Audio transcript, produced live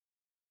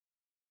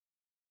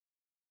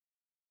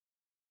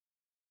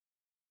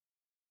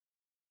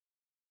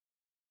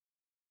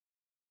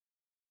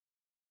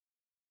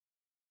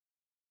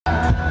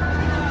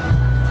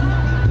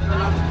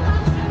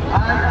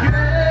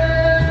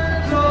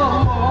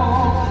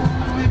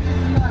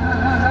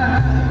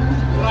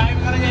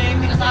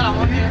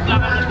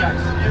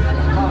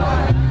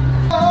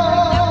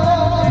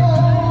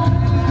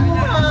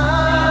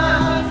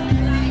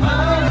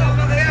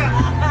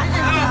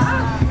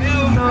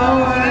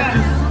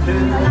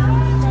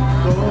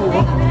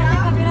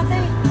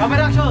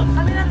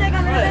Kami natin,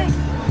 kami natin.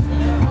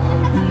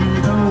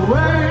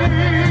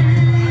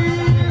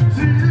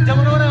 Diyan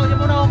muna ako, diyan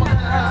muna ako.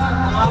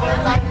 Makakabalan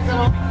tayo sa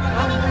loob.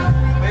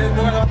 May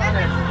doon ako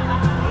tayo.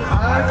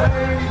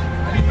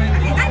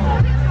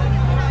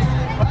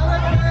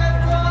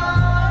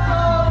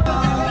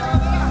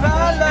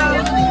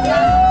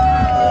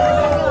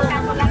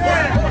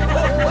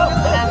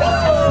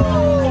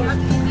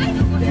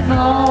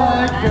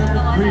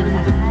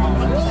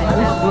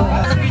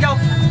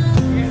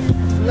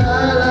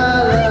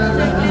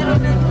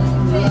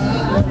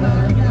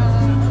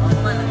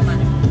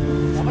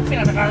 Dapat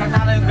pinatakalan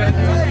na yung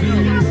ganito.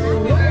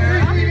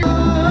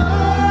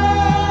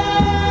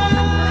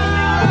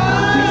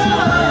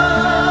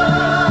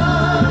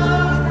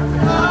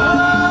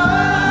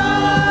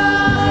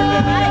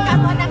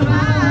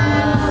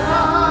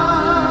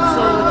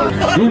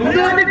 You're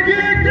gonna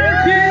get your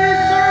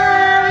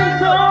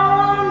kisses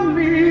on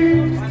me.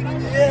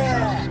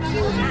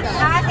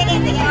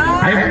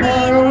 I'm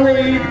far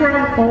away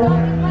from home,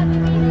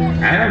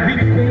 and I've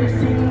been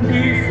facing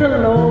this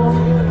alone.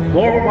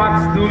 For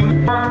what's too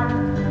long,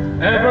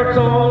 ever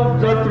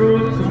told the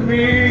truth to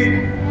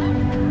me.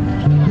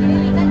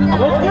 I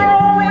was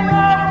growing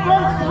up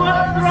on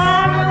what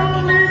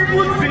struggle it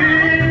would be.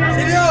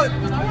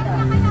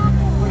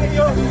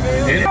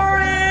 In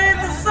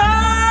the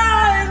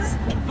signs,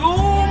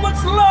 too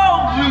much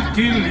love will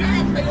kill you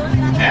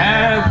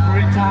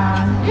every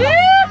time.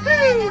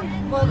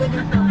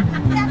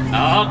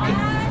 Okay.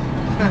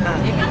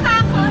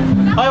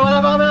 Ay, wala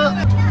pa kami.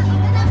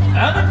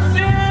 And it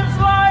seems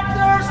like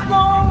there's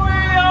no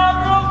way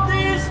out of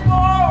this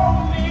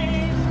for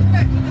me.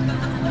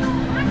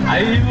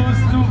 I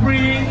used to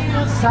bring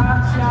you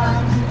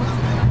sunshine.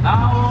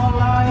 Now all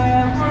I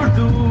ever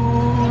do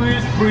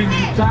is bring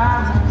you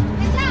down.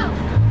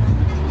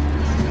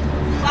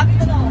 Every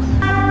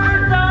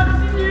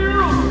touching you,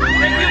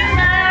 make you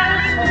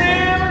dance,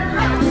 scream.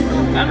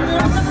 I'm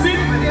gonna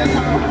sing.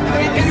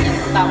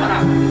 Tama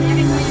na.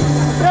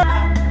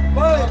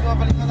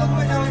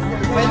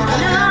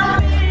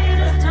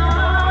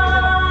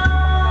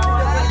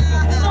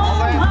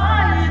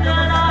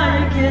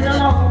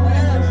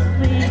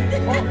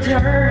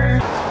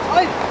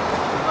 Ay!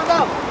 Ano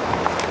daw?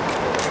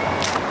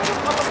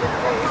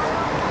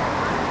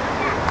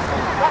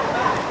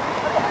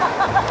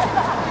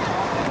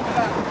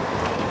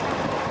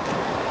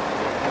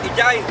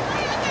 Ijay!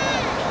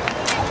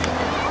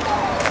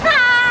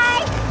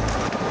 Hi!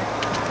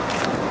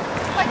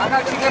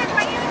 Anak, sige.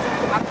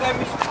 Anak,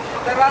 miss.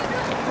 Pagkaran.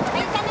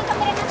 Ay, saan ang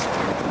kamera na?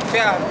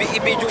 Kaya,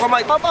 i-video ka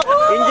man.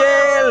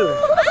 Angel!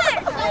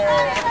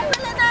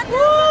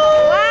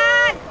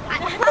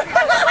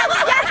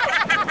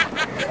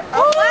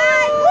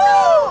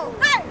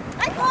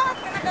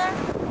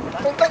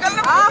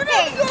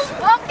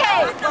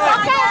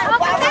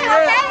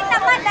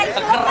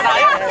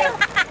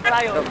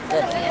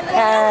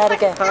 Don't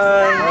get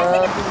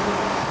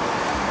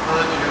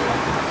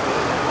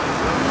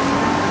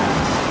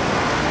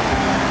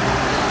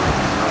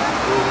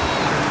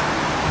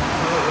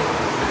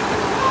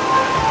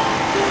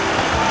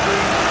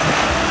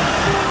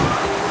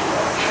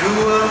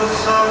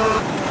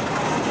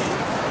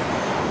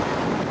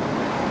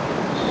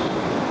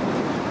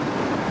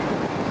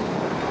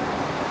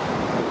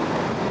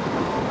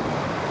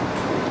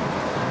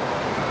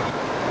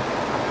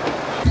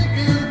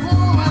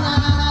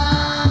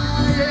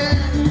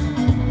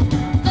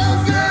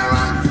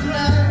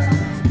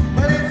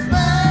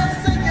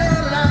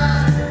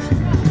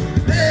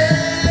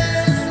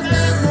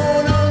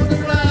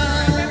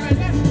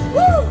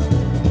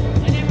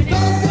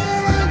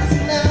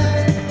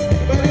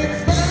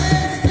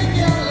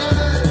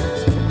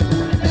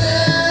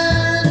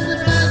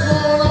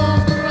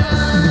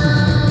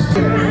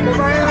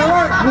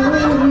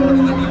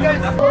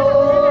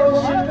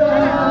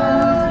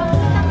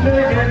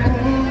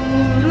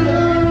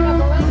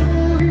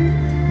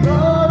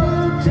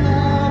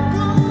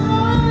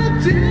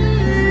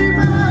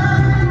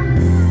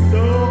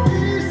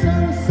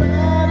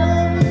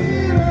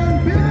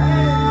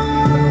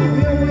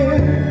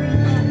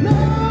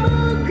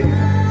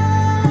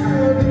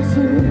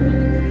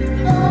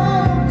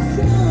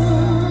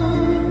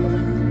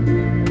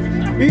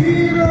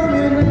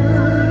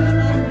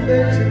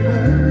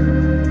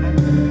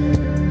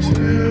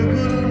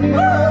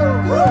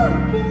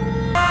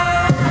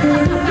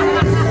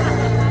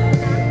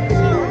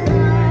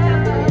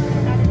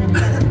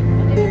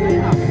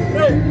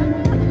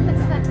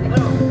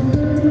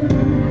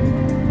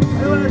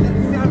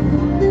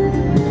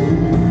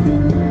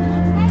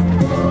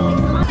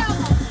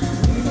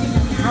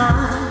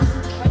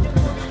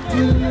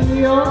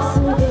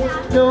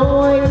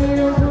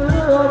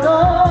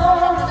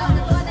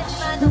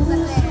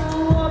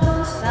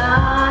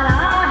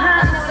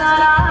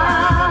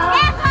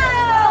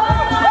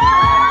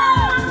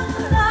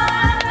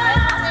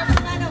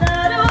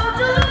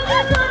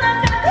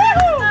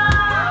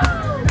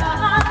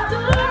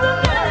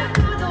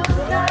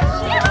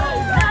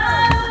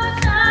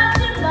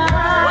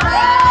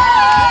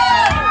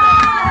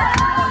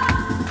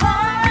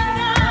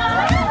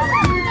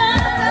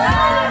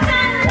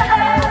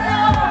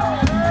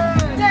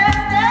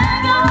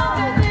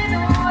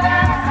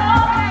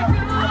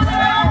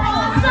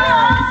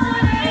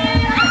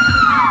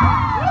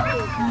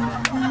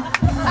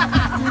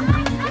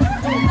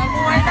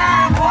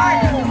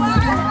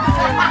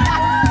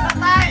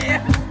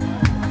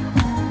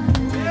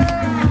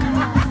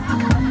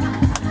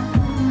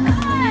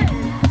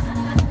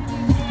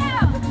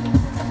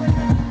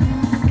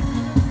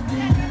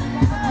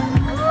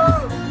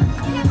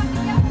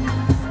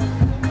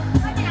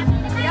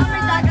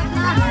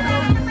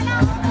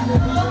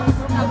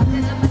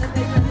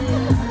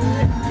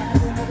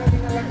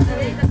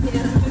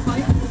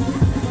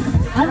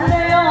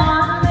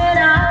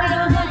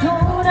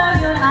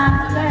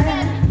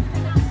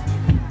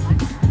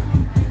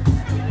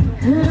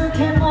Look